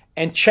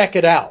and check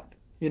it out.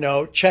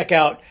 Check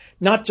out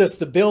not just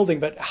the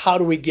building, but how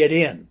do we get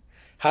in?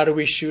 How do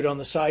we shoot on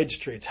the side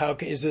streets? How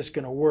is this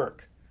going to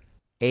work?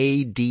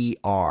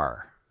 ADR.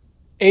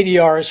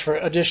 ADR is for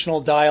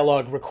additional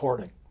dialogue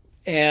recording.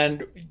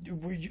 And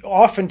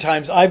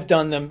oftentimes I've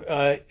done them.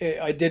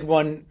 I did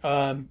one.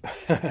 I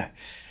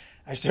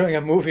was doing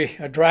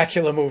a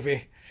Dracula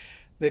movie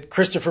that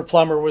Christopher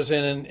Plummer was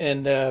in,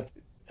 and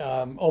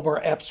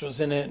Omar Epps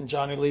was in it, and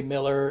Johnny Lee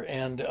Miller.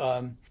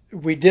 And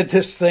we did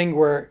this thing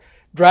where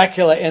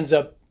Dracula ends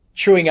up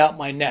chewing out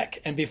my neck.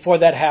 And before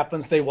that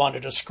happens, they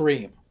wanted to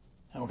scream.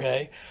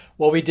 Okay.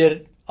 Well, we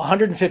did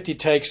 150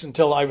 takes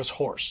until I was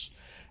hoarse.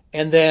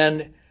 And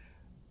then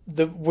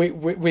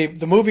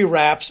the movie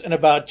wraps, and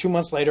about 2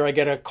 months later, I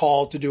get a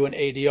call to do an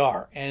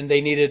ADR, and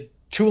they needed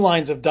 2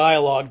 lines of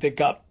dialogue that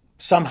got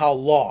somehow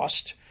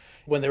lost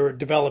when they were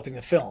developing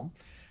the film,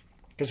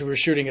 because we were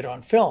shooting it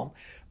on film.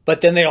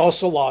 But then they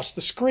also lost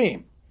the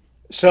scream.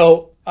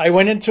 So I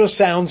went into a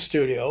sound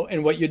studio,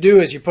 and what you do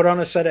is you put on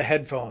a set of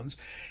headphones,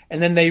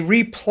 and then they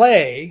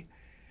replay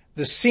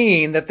the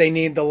scene that they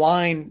need the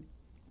line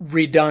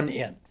redone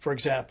in, for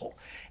example.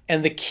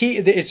 And the key,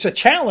 it's a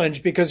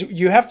challenge because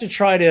you have to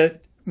try to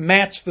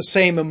match the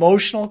same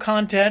emotional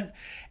content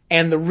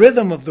and the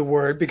rhythm of the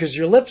word because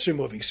your lips are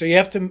moving. So you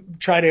have to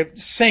try to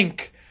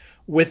sync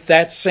with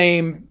that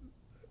same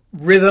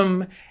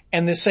rhythm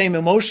and the same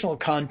emotional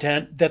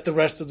content that the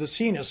rest of the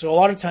scene is. So a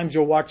lot of times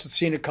you'll watch the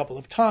scene a couple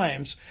of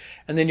times,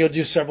 and then you'll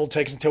do several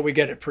takes until we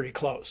get it pretty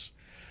close.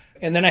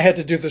 And then I had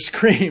to do the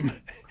scream.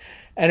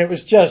 And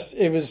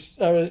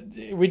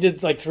we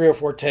did like 3 or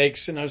 4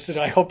 takes, and I said,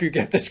 I hope you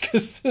get this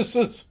because this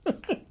is,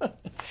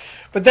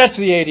 but that's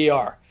the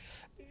ADR.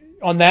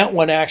 On that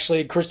one,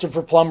 actually,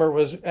 Christopher Plummer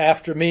was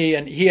after me,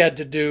 and he had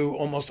to do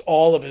almost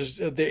all of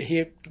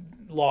he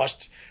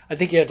lost, I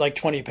think he had like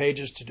 20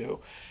 pages to do,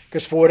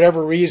 because for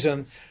whatever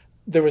reason,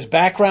 there was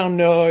background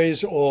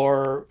noise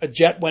or a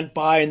jet went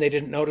by and they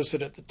didn't notice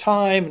it at the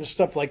time and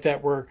stuff like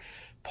that where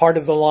part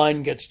of the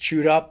line gets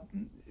chewed up.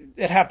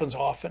 It happens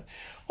often.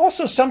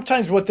 Also,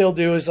 sometimes what they'll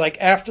do is like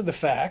after the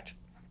fact,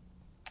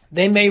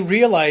 they may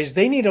realize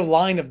they need a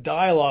line of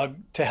dialogue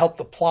to help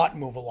the plot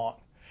move along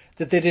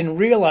that they didn't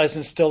realize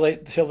until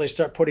they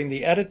start putting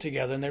the edit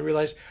together, and they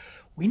realize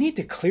we need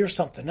to clear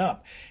something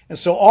up. And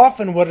so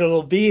often what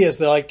it'll be is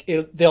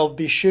they'll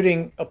be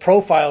shooting a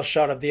profile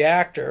shot of the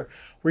actor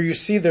where you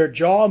see their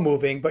jaw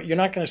moving, but you're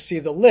not going to see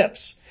the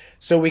lips.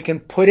 So we can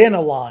put in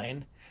a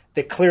line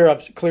that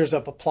clears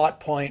up a plot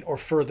point or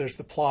furthers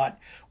the plot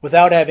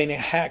without having to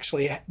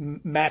actually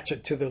match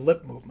it to the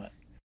lip movement.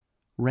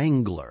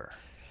 Wrangler.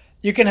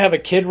 You can have a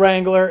kid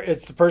wrangler.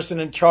 It's the person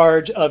in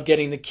charge of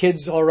getting the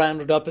kids all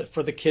rounded up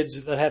for the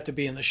kids that have to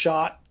be in the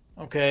shot.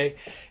 Okay.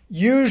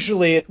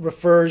 Usually it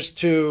refers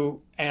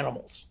to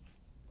animals.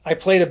 I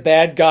played a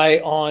bad guy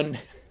on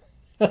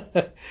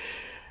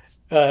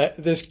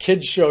this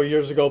kids show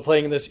years ago,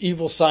 playing this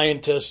evil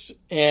scientist,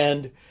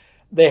 and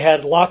they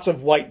had lots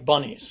of white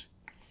bunnies.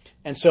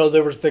 And so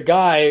there was the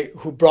guy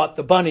who brought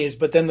the bunnies,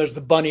 but then there's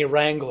the bunny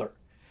wrangler.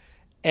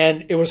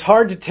 And it was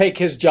hard to take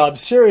his job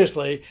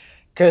seriously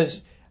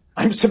because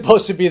I'm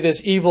supposed to be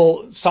this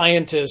evil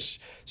scientist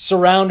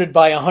surrounded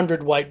by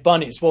 100 white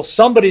bunnies. Well,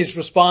 somebody's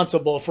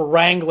responsible for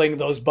wrangling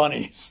those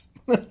bunnies.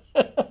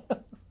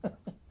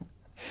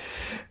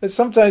 And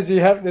sometimes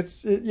you have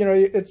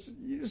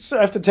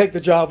to take the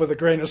job with a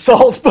grain of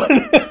salt, but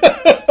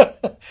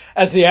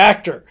as the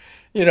actor,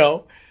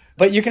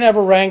 But you can have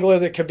a wrangler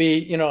that could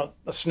be, a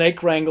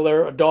snake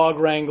wrangler, a dog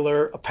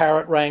wrangler, a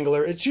parrot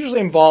wrangler. It's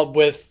usually involved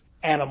with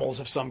animals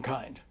of some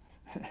kind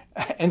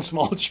and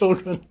small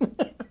children.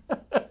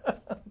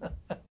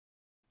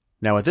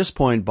 Now, at this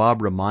point,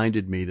 Bob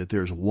reminded me that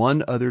there's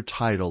one other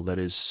title that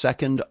is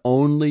second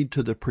only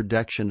to the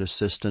production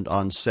assistant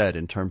on set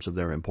in terms of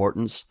their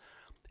importance,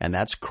 and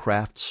that's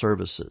craft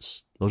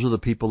services. Those are the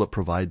people that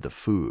provide the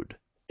food.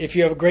 If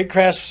you have a great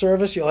craft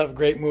service, you'll have a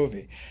great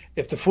movie.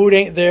 If the food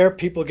ain't there,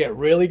 people get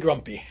really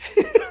grumpy.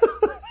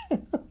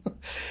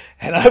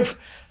 And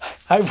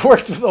I've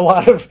worked with a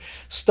lot of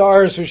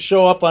stars who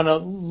show up on a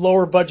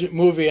lower budget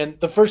movie, and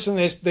the first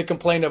thing they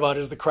complain about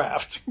is the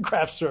craft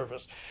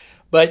service.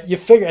 But you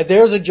figure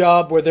there's a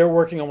job where they're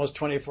working almost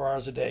 24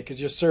 hours a day because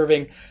you're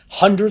serving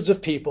hundreds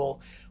of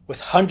people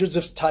with hundreds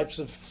of types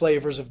of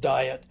flavors of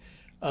diet,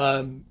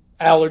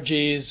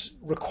 allergies,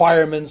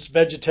 requirements,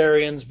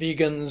 vegetarians,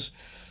 vegans,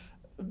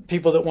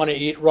 people that want to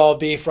eat raw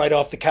beef right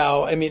off the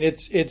cow. I mean,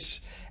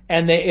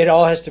 it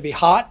all has to be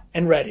hot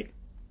and ready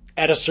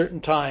at a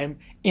certain time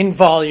in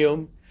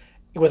volume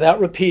without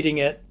repeating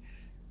it,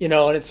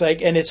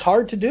 and it's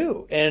hard to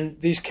do.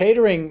 And these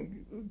catering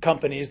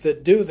companies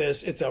that do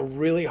this, it's a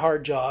really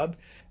hard job.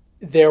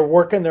 They're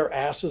working their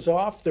asses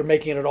off. They're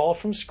making it all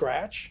from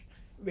scratch,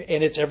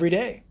 and it's every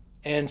day.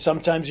 And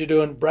sometimes you're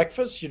doing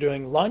breakfast, you're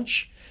doing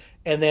lunch,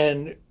 and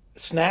then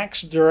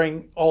snacks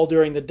during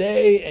the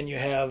day, and you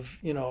have,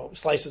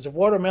 slices of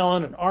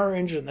watermelon and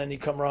orange, and then you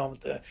come around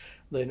with the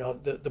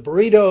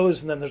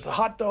burritos, and then there's the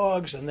hot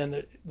dogs, and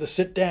then the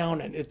sit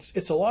down, and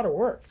it's a lot of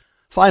work.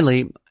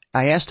 Finally,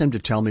 I asked him to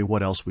tell me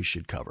what else we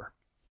should cover.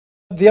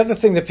 The other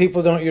thing that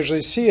people don't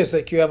usually see is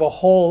that you have a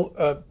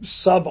whole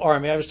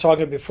sub-army. I was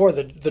talking before,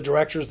 the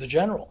director is the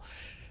general.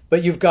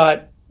 But you've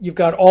got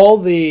all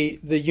the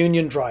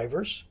union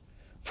drivers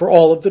for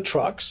all of the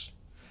trucks.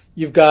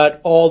 You've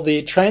got all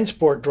the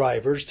transport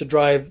drivers to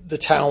drive the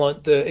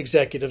talent, the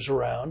executives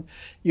around.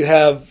 You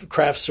have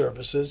craft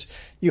services.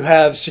 You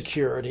have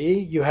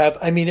security.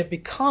 It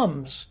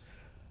becomes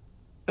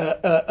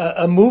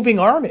a moving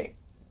army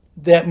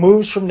that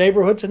moves from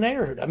neighborhood to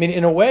neighborhood. I mean,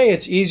 in a way,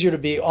 it's easier to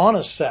be on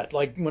a set.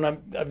 Like when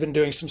I've been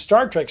doing some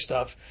Star Trek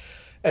stuff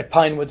at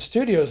Pinewood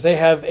Studios, they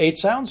have 8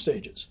 sound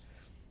stages.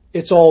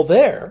 It's all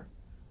there,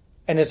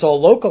 and it's all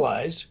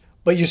localized,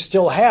 but you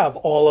still have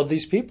all of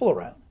these people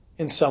around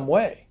in some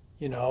way,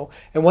 you know.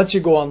 And once you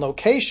go on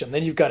location,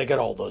 then you've got to get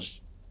all those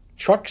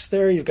trucks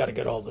there. You've got to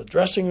get all the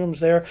dressing rooms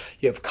there.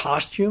 You have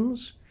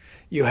costumes.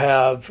 You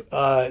have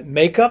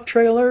makeup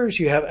trailers.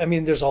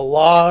 There's a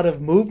lot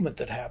of movement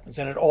that happens,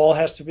 and it all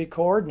has to be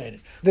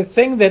coordinated. The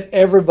thing that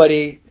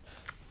everybody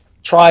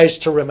tries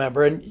to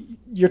remember, and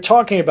you're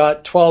talking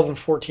about 12 and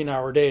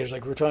 14-hour days,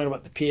 like we're talking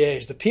about the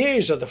PAs. The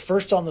PAs are the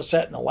first on the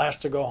set and the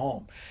last to go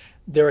home.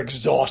 They're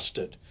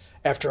exhausted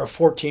after a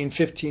 14,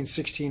 15,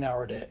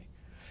 16-hour day.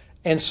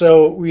 And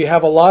so we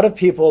have a lot of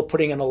people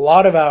putting in a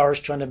lot of hours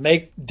trying to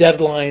make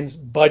deadlines,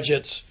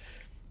 budgets.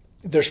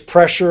 There's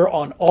pressure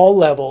on all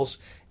levels.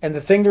 And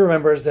the thing to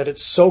remember is that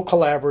it's so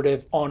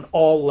collaborative on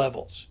all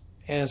levels.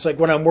 And it's like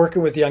when I'm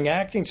working with young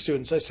acting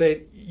students, I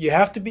say, you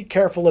have to be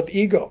careful of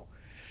ego.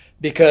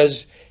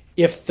 Because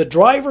if the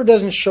driver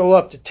doesn't show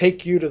up to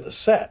take you to the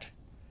set,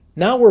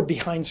 now we're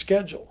behind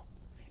schedule.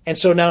 And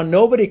so now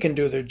nobody can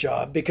do their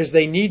job because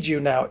they need you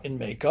now in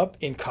makeup,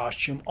 in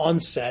costume, on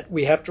set.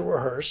 We have to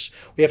rehearse.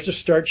 We have to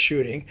start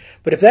shooting.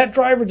 But if that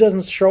driver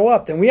doesn't show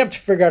up, then we have to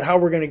figure out how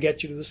we're going to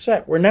get you to the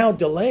set. We're now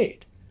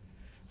delayed.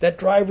 That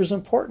driver's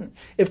important.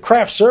 If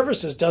craft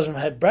services doesn't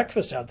have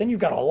breakfast out, then you've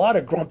got a lot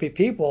of grumpy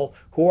people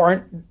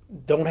who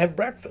don't have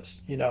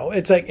breakfast. You know,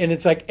 it's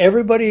like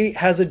everybody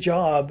has a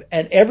job,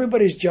 and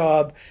everybody's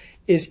job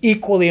is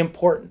equally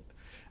important.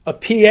 A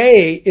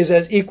PA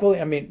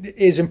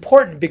is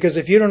important because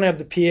if you don't have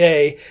the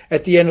PA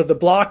at the end of the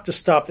block to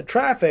stop the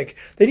traffic,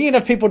 then you can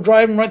have people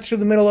driving right through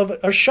the middle of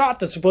a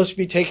shot that's supposed to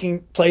be taking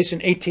place in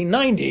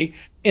 1890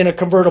 in a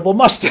convertible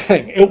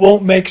Mustang. It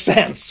won't make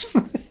sense.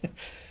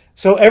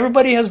 So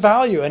everybody has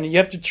value, and you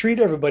have to treat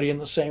everybody in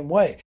the same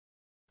way.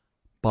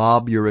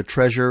 Bob, you're a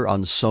treasure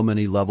on so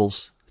many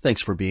levels.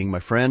 Thanks for being my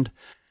friend.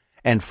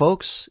 And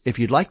folks, if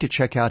you'd like to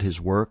check out his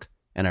work,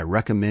 and I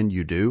recommend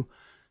you do,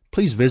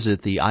 please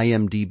visit the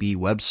IMDb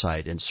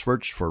website and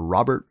search for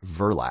Robert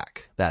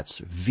Verlaque. That's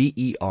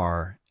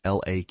Verlaque.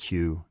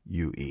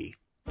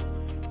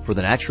 For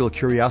the Natural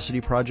Curiosity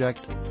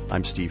Project,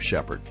 I'm Steve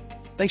Shepard.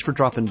 Thanks for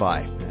dropping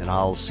by, and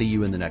I'll see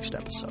you in the next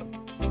episode.